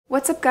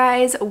What's up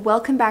guys?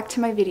 Welcome back to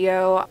my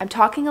video. I'm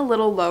talking a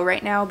little low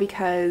right now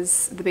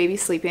because the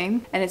baby's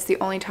sleeping and it's the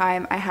only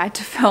time I had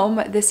to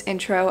film this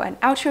intro and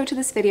outro to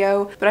this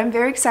video, but I'm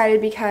very excited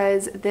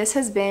because this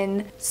has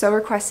been so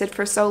requested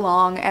for so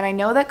long, and I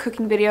know that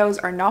cooking videos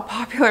are not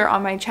popular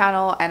on my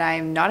channel and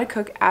I'm not a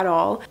cook at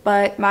all,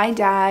 but my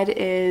dad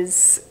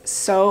is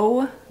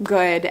so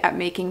good at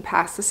making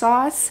pasta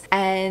sauce,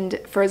 and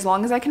for as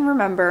long as I can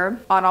remember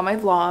on all my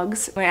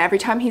vlogs, every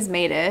time he's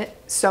made it,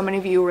 so many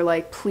of you were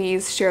like,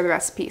 please share the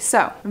recipe.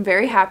 So I'm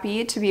very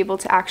happy to be able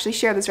to actually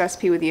share this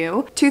recipe with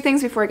you. Two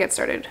things before I get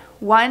started.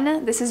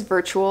 One, this is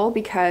virtual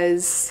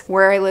because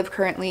where I live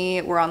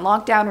currently, we're on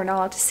lockdown. We're not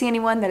allowed to see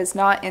anyone that is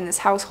not in this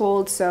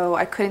household, so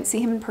I couldn't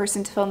see him in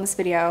person to film this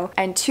video.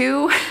 And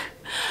two,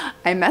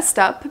 I messed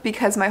up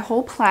because my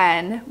whole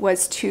plan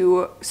was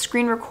to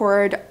screen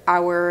record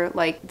our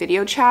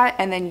video chat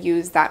and then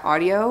use that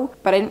audio,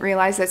 but I didn't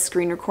realize that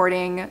screen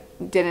recording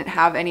didn't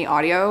have any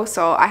audio,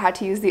 so I had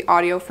to use the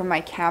audio from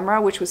my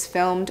camera, which was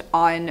filmed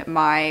on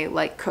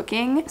my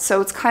cooking, so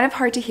it's kind of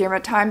hard to hear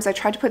at times. I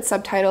tried to put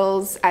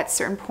subtitles at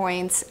certain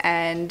points,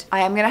 and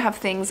I am gonna have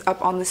things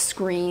up on the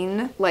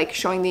screen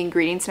showing the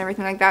ingredients and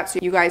everything like that, so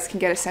you guys can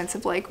get a sense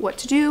of what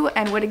to do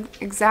and what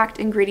exact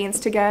ingredients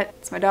to get.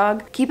 It's my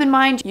dog. Keep in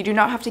mind, you do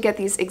not have to get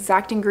these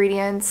exact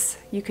ingredients.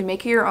 You can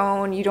make it your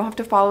own. You don't have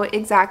to follow it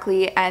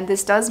exactly, and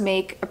this does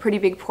make a pretty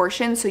big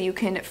portion, so you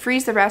can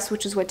freeze the rest,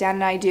 which is what Dan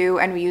and I do,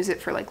 and we use it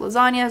for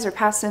lasagnas or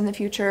pasta in the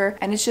future.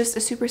 And it's just a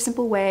super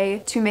simple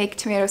way to make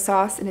tomato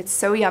sauce, and it's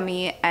so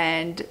yummy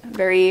and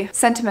very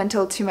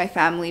sentimental to my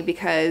family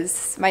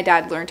because my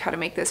dad learned how to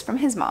make this from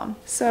his mom.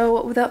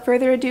 So without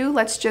further ado,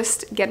 let's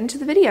just get into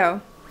the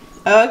video.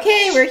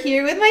 Okay, we're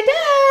here with my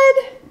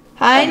dad.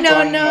 Hi,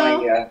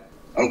 NONNO.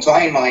 I'm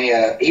tying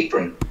my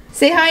apron.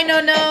 Say hi,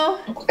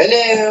 NONNO.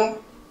 Hello.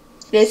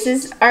 This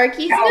is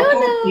Arky's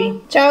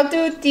NONNO. Ciao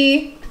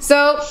tutti.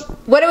 So,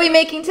 what are we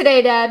making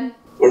today, Dad?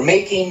 We're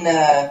making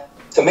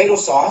tomato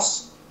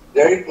sauce.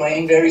 Very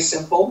plain, very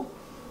simple.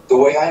 The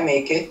way I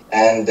make it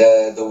and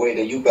the way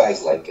that you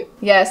guys like it.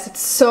 Yes,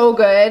 it's so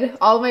good.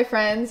 All of my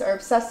friends are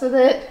obsessed with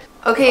it.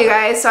 Okay,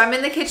 guys, so I'm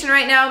in the kitchen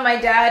right now. My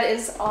dad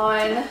is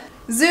on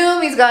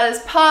Zoom. He's got his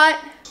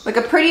pot. A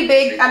pretty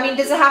big,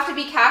 does it have to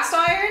be cast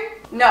iron?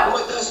 No. No,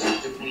 it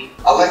doesn't.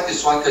 I like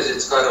this one because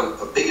it's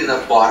got a big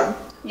enough bottom.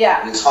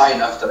 Yeah. And it's high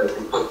enough that I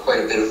can put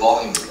quite a bit of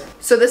volume in there.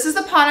 So this is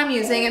the pot I'm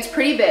using. It's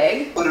pretty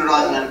big. Put it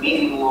on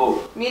medium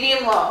low.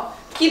 Medium low.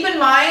 Keep in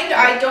mind,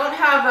 I don't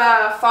have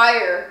a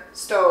fire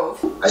stove.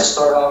 I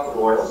start off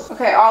with oil.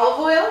 Okay, olive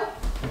oil.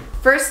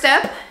 First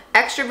step,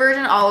 extra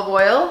virgin olive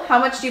oil. How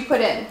much do you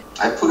put in?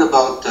 I put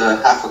about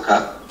half a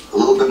cup, a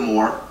little bit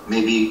more,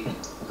 maybe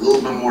a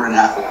little bit more than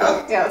half a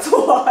cup. Yeah, that's a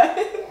lot.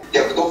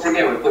 Yeah, but don't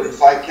forget, we're putting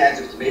 5 cans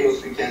of tomatoes,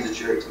 3 cans of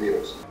cherry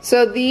tomatoes.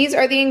 So these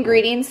are the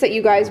ingredients that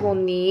you guys will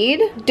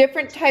need.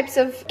 Different types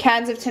of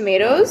cans of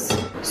tomatoes.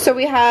 So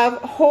we have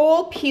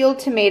whole peeled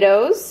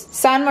tomatoes.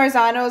 San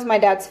Marzano is my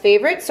dad's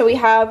favorite, so we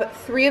have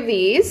 3 of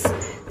these.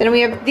 Then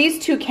we have these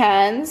 2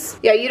 cans.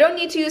 Yeah, you don't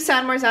need to use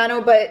San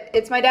Marzano, but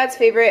it's my dad's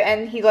favorite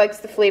and he likes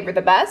the flavor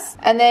the best.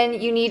 And then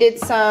you needed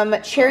some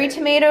cherry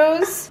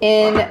tomatoes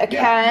in a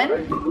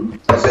can.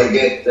 As I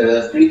get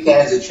 3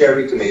 cans of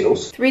cherry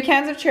tomatoes. 3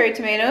 cans of cherry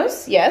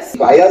tomatoes, yes.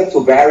 I like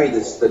to vary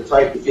the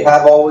type. If you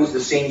have always the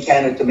same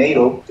can of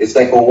tomato, it's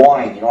like a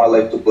wine. I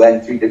like to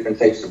blend 3 different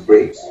types of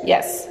grapes.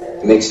 Yes.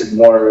 It makes it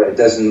more, it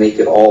doesn't make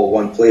it all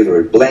one flavor,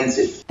 it blends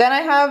it. Then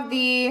I have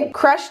the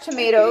crushed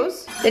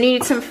tomatoes. Then you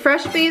need some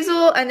fresh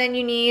basil, and then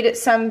you need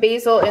some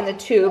basil in the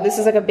tube. This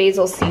is a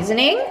basil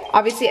seasoning.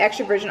 Obviously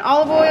extra virgin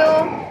olive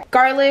oil,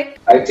 garlic.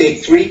 I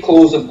take 3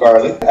 cloves of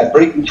garlic. I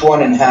break each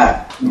one in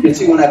half. You can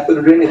see when I put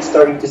it in, it's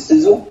starting to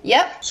sizzle.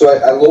 Yep. So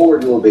I lower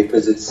it a little bit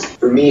because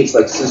for me, it's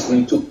like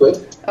sizzling too quick.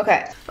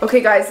 Okay.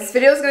 Okay guys, this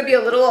video is gonna be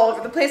a little all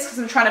over the place because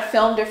I'm trying to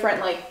film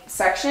different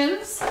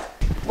sections.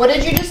 What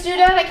did you just do,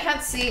 Dad? I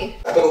can't see.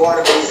 I put a lot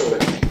of basil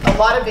in. A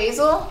lot of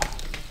basil?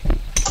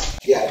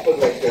 Yeah, I put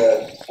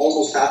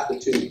almost half the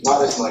tube,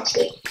 not as much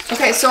though.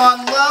 Okay, so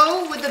on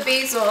low with the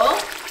basil.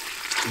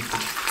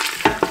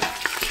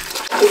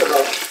 I put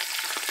about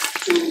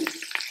 2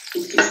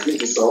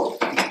 teaspoons or so.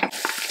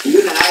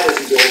 You're gonna add as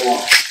you go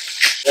along.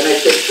 Then I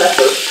take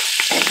pepper.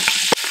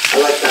 I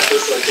like pepper,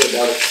 so I put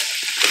about a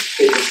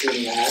tablespoon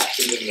and a half,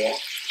 even more.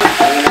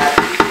 And then add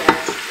 3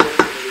 cans of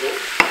tomatoes.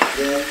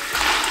 Then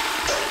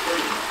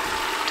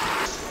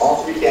all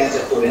 3 cans I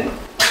put in.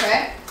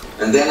 Okay.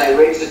 And then I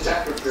raise the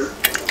temperature,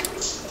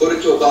 put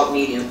it to about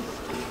medium,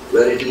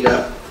 let it heat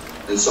up,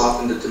 and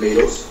soften the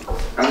tomatoes.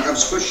 I'm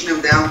squishing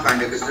them down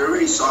kind of because they're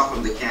already soft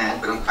from the can,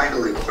 but I'm kind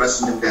of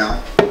pressing them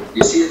down.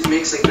 You see it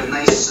makes a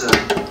nice...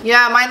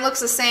 yeah, mine looks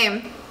the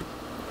same.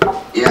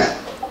 Yeah,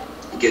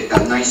 you get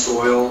that nice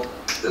oil,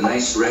 the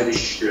nice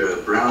reddish,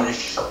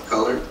 brownish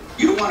color.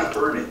 You don't want to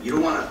burn it. You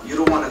don't want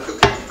to cook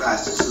it too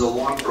fast. This is a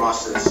long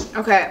process.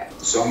 Okay.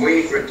 So I'm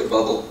waiting for it to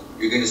bubble.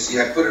 You're going to see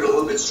I put it a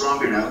little bit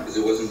stronger now because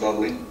it wasn't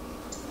bubbling.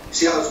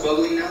 See how it's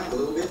bubbling now a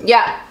little bit?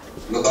 Yeah.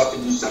 I'm about to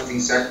do something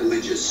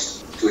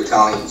sacrilegious to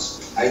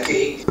Italians. I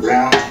take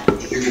ground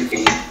sugar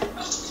cane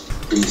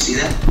Can you see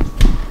that?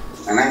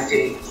 And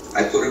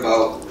I put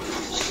about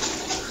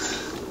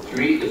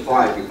 3 to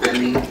 5,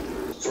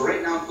 depending. So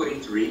right now I'm putting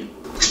 3.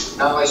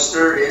 Now I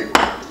stir it in.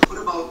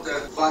 Put about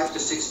 5 to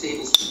 6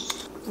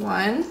 tablespoons.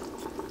 1,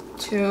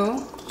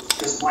 2,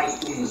 Because my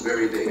spoon is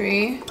very big.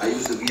 3. I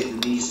use the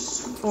Vietnamese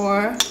soup.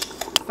 4,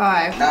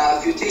 5. Now,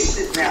 if you taste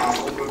it now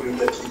over your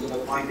lips, you're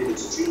gonna find it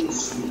extremely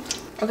sweet.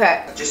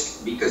 Okay.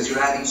 Just because you're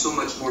adding so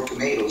much more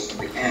tomatoes in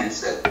the cans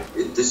that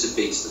it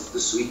dissipates the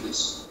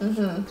sweetness.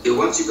 Mm-hmm. Okay,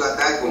 once you got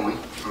that going,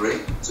 all right.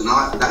 So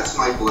now that's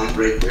my blend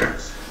right there.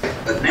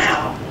 But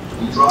now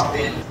you drop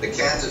in the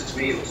cans of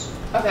tomatoes.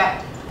 Okay.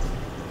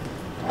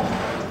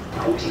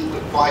 I usually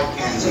put 5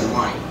 cans in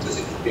mine because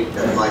it can take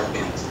that 5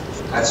 cans.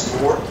 That's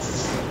 4.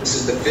 This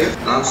is the 5th.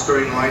 Now I'm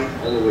stirring mine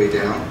all the way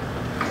down,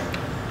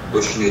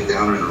 pushing it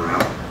down and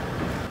around.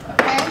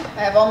 Okay.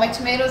 I have all my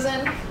tomatoes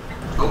in.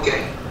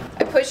 Okay.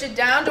 I push it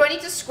down. Do I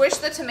need to squish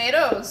the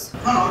tomatoes?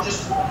 No,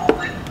 just pour them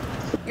all in.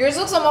 Yours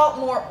looks a lot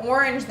more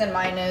orange than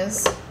mine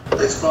is.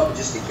 That's probably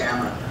just the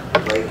camera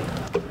lighting.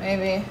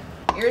 Maybe.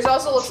 Yours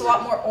also looks a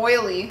lot more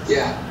oily.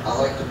 Yeah, I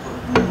like to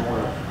put more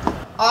oil.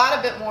 I'll add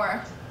a bit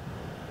more.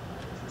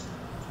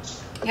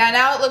 Yeah,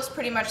 now it looks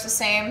pretty much the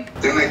same.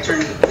 Then I turn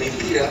the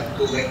heat up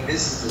to like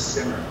this is a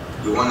simmer.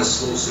 You want a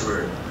slow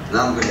simmer.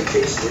 Now I'm going to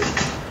taste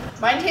it.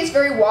 Mine tastes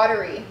very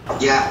watery.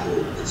 Yeah,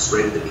 well, it's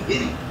right at the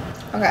beginning.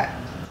 Okay.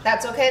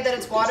 That's okay that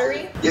it's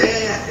watery?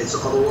 Yeah. It's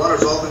all the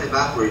water's all going to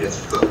evaporate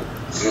as you cook.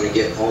 It's going to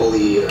get all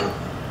the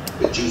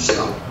juice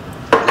out.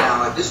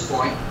 Now at this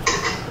point,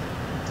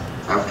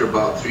 after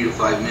about 3 to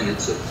 5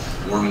 minutes of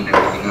warming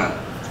everything up,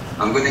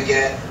 I'm going to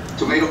get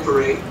tomato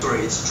puree. Sorry,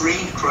 it's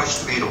strained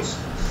crushed tomatoes.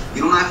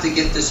 You don't have to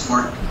get this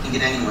mark. You can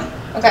get anyone.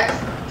 Okay.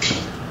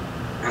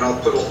 And I'll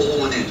put a whole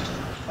one in.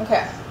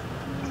 Okay.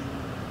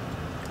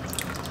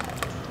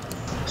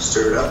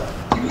 Stir it up.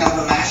 You have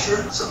a masher?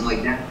 Something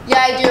like that?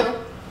 Yeah, I do.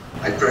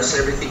 I press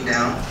everything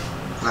down.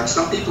 Like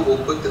some people will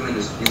put them in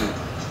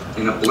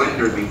a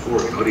blender before,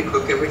 they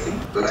cook everything.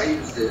 But I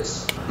use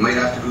this. You might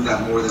have to do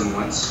that more than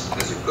once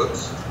as it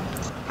cooks.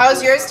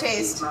 How's yours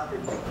taste?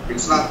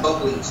 It's not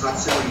bubbling, it's not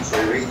simmering, so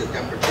I raise the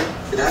temperature.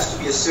 It has to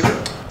be a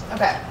simmer.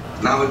 Okay.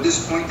 Now at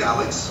this point,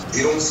 Alex,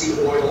 you don't see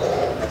oil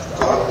at the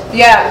top.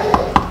 Yeah.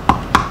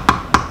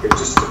 It's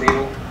just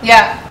tomato.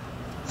 Yeah.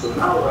 So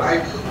now what I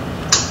do,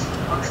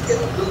 I'm going to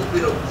get a little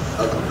bit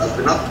of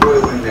enough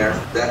oil in there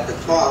that the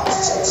top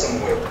gets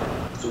some oil.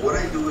 So what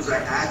I do is I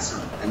add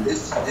some, and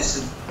this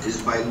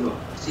is my look.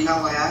 See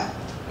how I add?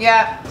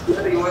 Yeah.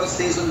 The oil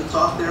stays on the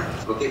top there.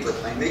 Okay, but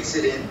I mix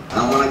it in.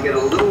 I want to get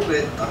a little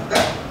bit of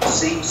that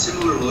same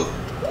similar look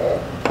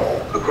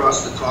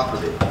across the top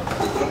of it.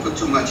 But don't put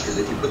too much, because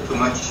if you put too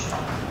much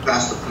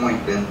past the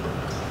point, then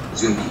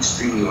it's going to be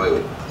extremely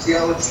oily. See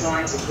how it's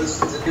lines and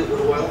glistens a bit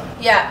with oil?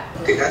 Yeah.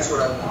 Okay, that's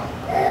what I want.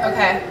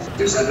 Okay.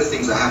 There's other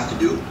things I have to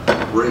do.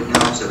 Right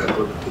now, it's at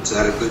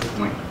a good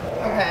point.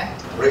 Okay.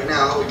 Right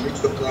now, we reach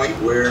the point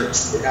where it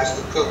has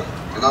to cook.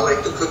 And I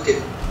like to cook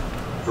it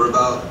for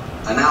about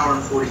an hour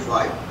and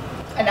 45.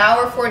 An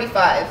hour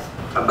 45.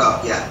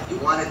 About, yeah. You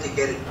want it to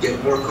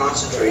get more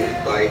concentrated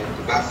by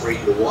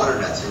evaporating the water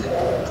that's in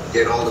it.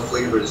 Get all the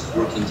flavors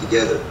working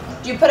together.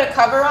 Do you put a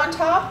cover on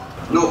top?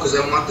 No, because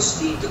I want the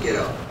steam to get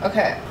out.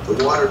 Okay.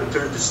 The water to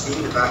turn to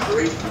steam,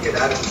 evaporate, and get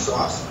out of the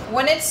sauce.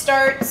 When it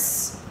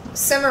starts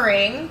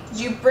simmering,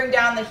 do you bring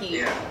down the heat?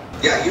 Yeah.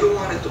 Yeah, you don't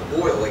want it to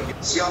boil. Like,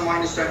 see how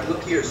mine is starting to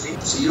look here, see?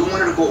 So you don't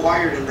want it to go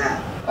higher than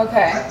that.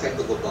 Okay. That type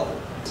of a bubble.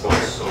 So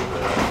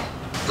good.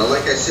 Now,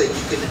 like I said,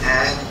 you can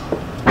add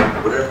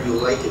whatever you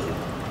like it.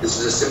 This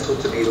is a simple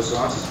tomato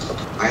sauce.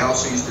 I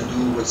also used to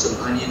do with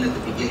some onion at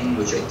the beginning,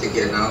 which I take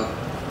it out.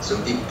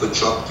 Some people put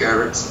chopped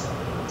carrots,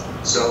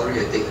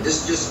 celery. I take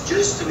this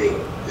just tomato,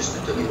 just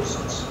the tomato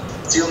sauce.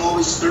 See, I'm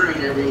always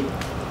stirring every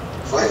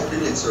 5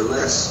 minutes or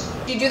less.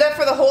 Do you do that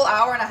for the whole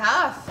hour and a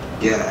half?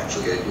 Yeah,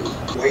 actually I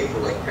do. Wait for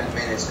like 10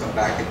 minutes, come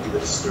back and give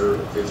it a stir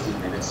for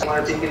 15 minutes. I don't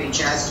want to take any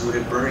chances with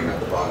it burning at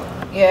the bottom.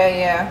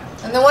 Yeah.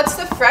 And then what's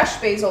the fresh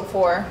basil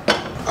for?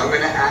 I'm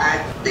going to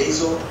add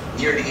basil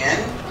near the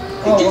end.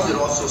 It gives it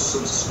also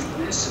some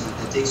sweetness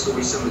and it takes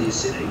away some of the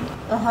acidity.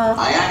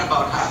 I add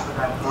about half of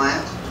that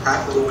plant,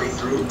 half of the way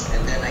through,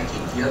 and then I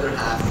keep the other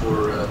half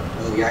for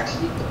when we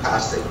actually eat the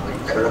pasta. When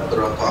you cut it up, put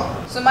it on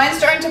top. So mine's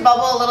starting to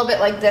bubble a little bit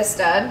like this,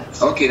 Dad.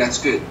 Okay, that's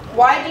good.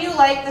 Why do you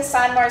like the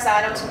San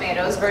Marzano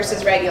tomatoes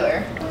versus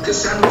regular?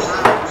 Because San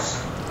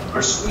Marzanos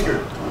are sweeter.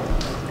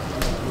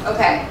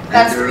 Okay,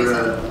 that's the And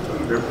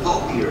reason. they're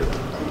pulpier.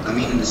 I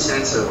mean, in the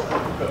sense of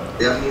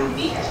they have more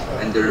meat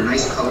and they're a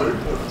nice color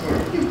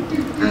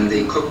and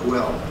they cook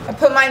well. I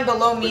put mine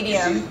below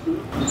medium.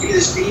 You see the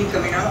steam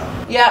coming out?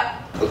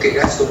 Yeah. Okay,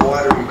 that's the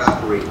water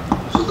evaporating.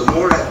 So the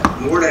more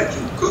that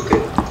you cook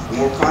it, the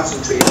more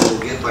concentrated it will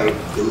get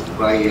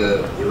by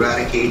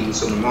eradicating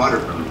some water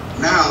from it.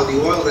 Now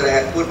the oil that I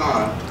had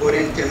put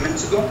in 10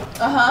 minutes ago,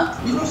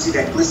 you don't see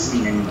that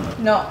glistening anymore.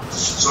 No.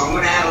 So I'm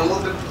going to add a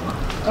little bit more.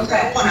 Okay.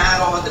 I don't want to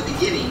add all at the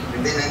beginning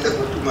and then end up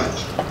with too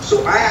much.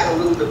 So I add a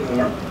little bit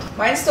more.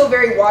 Mine's still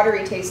very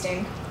watery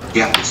tasting.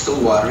 Yeah, it's still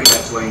watery,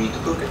 that's why I need to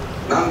cook it.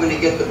 Now I'm gonna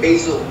get the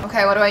basil.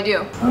 Okay, what do I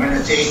do? I'm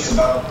gonna take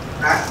about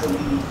half the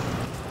leaves.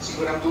 See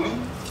what I'm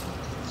doing?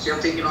 See I'm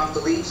taking off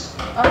the leaves?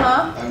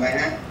 Uh-huh. On my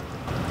hand.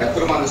 I put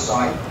them on the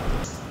side.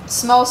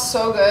 Smells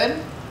so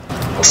good.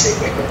 I'll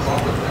take like a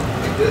clump of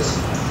them, like this.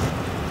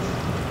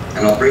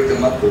 And I'll break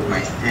them up with my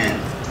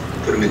hand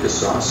and put them in the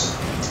sauce.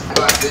 I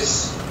got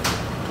this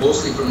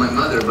mostly from my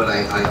mother, but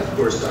I of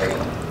course, I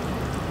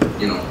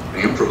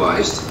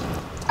improvised.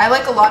 I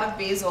like a lot of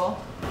basil.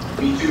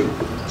 Me too.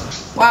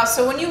 Wow,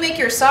 so when you make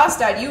your sauce,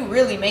 Dad, you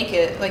really make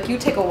it. Like, you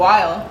take a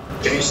while.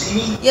 Can you see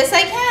me? Yes,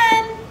 I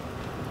can.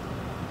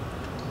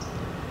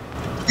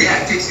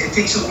 Yeah, it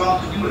takes a while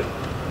to do it.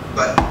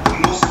 But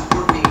the most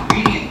important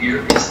ingredient here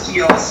is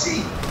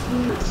TLC.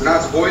 So now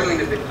it's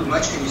boiling a bit too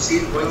much. Can you see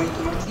it boiling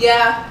too much?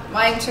 Yeah,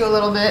 mine too a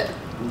little bit.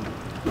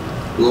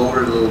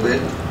 Lower it a little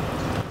bit.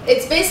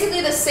 It's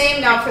basically the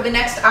same now for the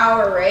next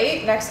hour,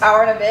 right? Next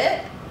hour and a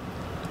bit?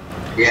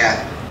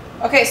 Yeah.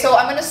 Okay, so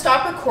I'm gonna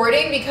stop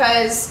recording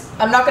because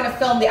I'm not gonna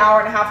film the hour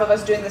and a half of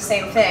us doing the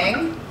same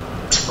thing.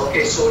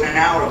 Okay, so in an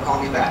hour,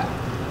 call me back.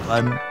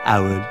 1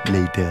 hour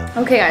later.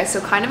 Okay guys,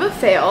 so kind of a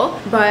fail,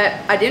 but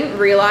I didn't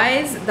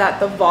realize that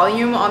the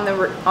volume on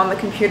the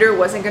computer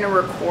wasn't gonna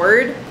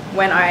record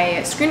when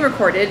I screen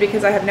recorded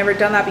because I have never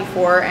done that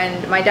before,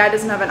 and my dad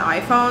doesn't have an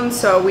iPhone,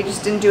 so we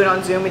just didn't do it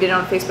on Zoom, we did it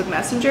on Facebook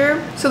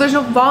Messenger. So there's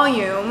no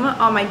volume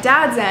on my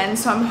dad's end,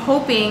 so I'm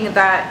hoping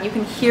that you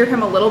can hear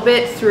him a little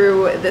bit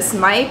through this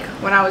mic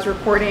when I was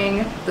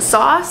recording the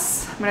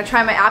sauce. I'm gonna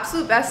try my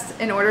absolute best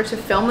in order to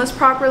film this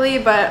properly,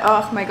 but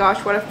oh my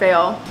gosh, what a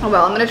fail. Oh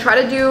well, I'm gonna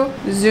try to do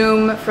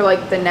Zoom for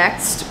like the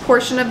next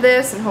portion of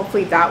this, and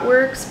hopefully that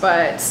works,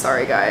 but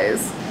sorry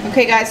guys.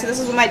 Okay guys, so this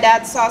is what my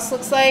dad's sauce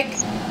looks like.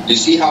 You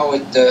see how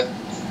it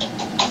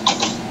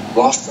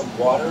lost some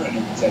water and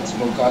it's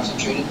more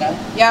concentrated now?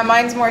 Yeah,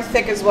 mine's more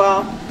thick as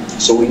well.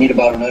 So we need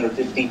about another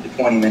 15 to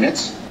 20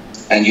 minutes.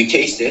 And you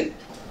taste it.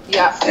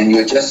 Yeah. And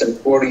you adjust it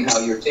according how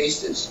your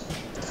taste is.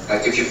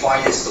 Like if you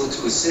find it's still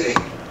too acidic,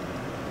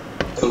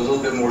 put a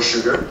little bit more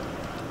sugar.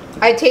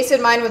 I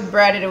tasted mine with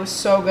bread and it was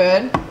so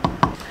good.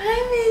 Hi,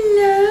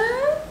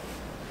 Mila.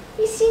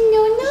 You see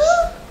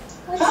Nonno?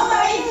 What's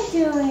Nonno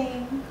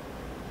doing?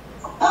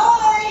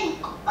 Hi!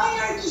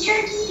 Hi, Arky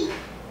Sharky!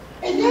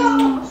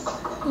 Hello!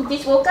 He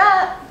just woke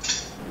up.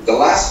 The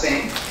last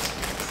thing,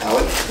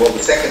 the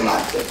second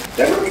last thing.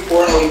 Remember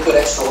before how you put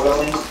extra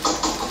oil in?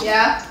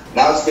 Yeah?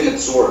 Now it's been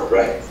absorbed,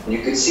 right? And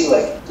you can see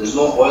like there's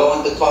no oil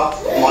on the top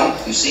of mine,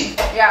 you see?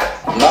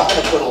 Yeah. I'm not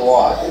going to put a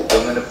lot, I'm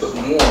going to put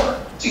more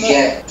to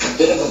get a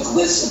bit of a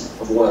glisten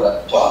of oil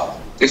at the top.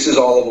 This is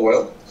olive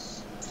oil.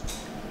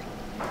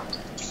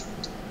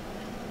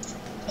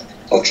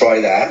 I'll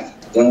try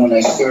that. Then when I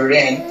stir it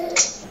in,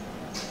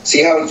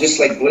 see how it just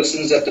like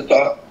glistens at the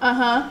top?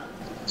 Uh-huh.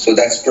 So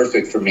that's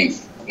perfect for me.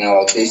 Now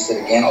I'll taste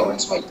it again. I'll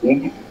rinse my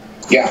spoon.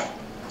 Yeah.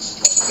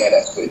 Yeah,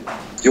 that's good.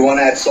 Do you want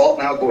to add salt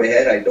now? Go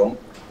ahead. I don't.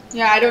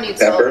 Yeah, I don't need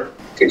Pepper.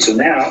 salt. Okay, so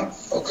now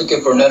I'll cook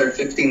it for another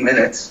 15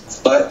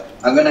 minutes. But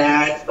I'm going to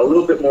add a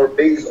little bit more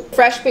basil.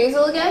 Fresh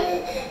basil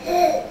again?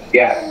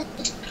 Yeah.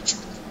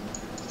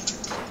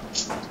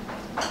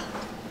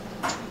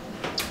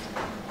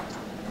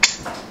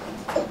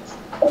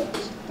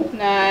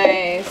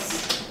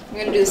 Nice. I'm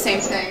gonna do the same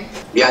thing.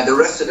 Yeah, the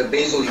rest of the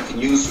basil you can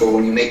use for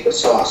when you make the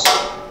sauce.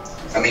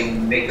 I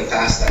mean, make the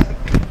pasta.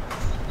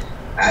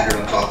 Add it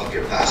on top of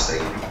your pasta, you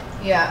know.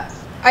 Yeah.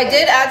 I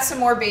did add some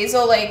more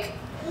basil like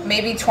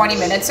maybe 20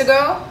 minutes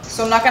ago,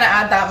 so I'm not gonna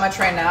add that much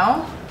right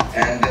now.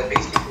 And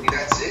basically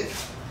that's it.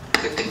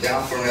 Cook it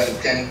down for another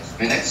 10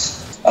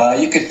 minutes.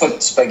 You could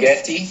put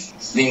spaghetti,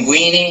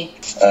 linguine,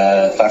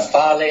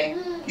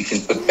 farfalle. You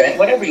can put penne,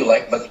 whatever you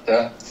like, but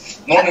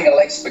normally I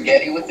like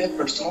spaghetti with it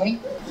personally.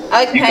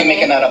 I like You can make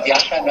penne. an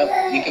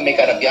arrabbiata. You can make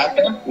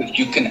arrabbiata, which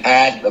you can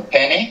add a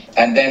penne,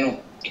 and then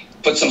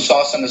put some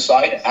sauce on the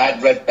side.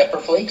 Add red pepper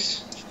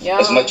flakes,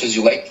 as much as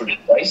you like for the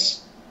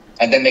rice,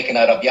 and then make an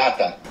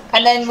arrabbiata.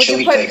 And then would you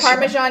Chili put flakes.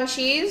 Parmesan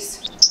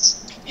cheese?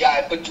 Yeah,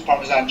 I put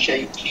Parmesan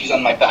cheese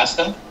on my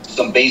pasta,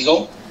 some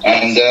basil,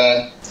 and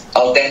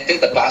al dente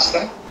the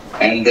pasta,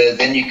 and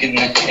then you can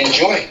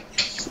enjoy.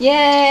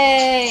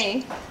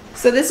 Yay!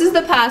 So this is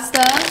the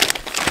pasta.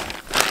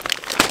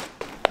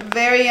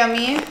 Very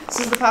yummy. This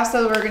is the pasta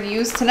that we're going to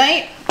use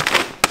tonight.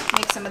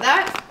 Make some of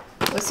that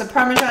with some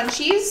Parmesan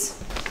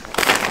cheese.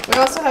 We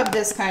also have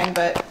this kind,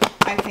 but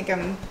I think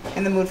I'm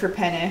in the mood for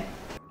penne.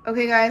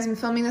 Okay guys, I'm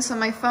filming this on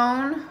my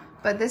phone,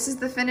 but this is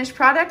the finished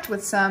product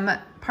with some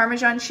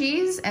Parmesan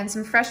cheese and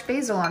some fresh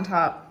basil on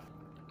top.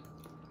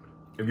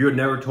 If you had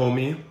never told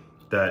me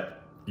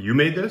that you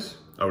made this,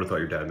 I would have thought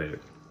your dad made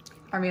it.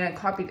 I mean, I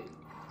copied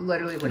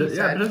literally what he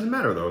Yeah, said. it doesn't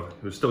matter though.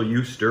 It was still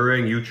you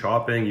stirring, you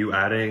chopping, you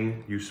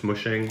adding, you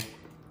smushing.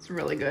 It's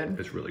really good.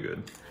 It's really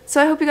good.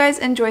 So I hope you guys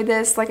enjoyed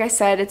this. Like I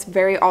said, it's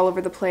very all over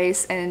the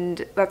place,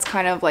 and that's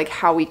kind of like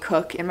how we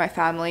cook in my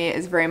family,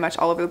 is very much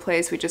all over the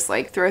place. We just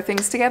like throw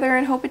things together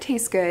and hope it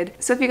tastes good.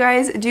 So if you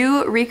guys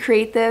do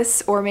recreate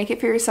this or make it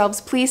for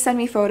yourselves, please send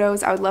me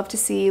photos. I would love to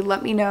see.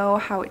 Let me know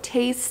how it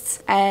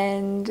tastes.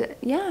 And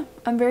yeah,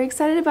 I'm very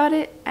excited about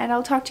it, and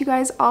I'll talk to you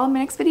guys all in my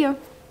next video.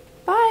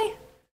 Bye!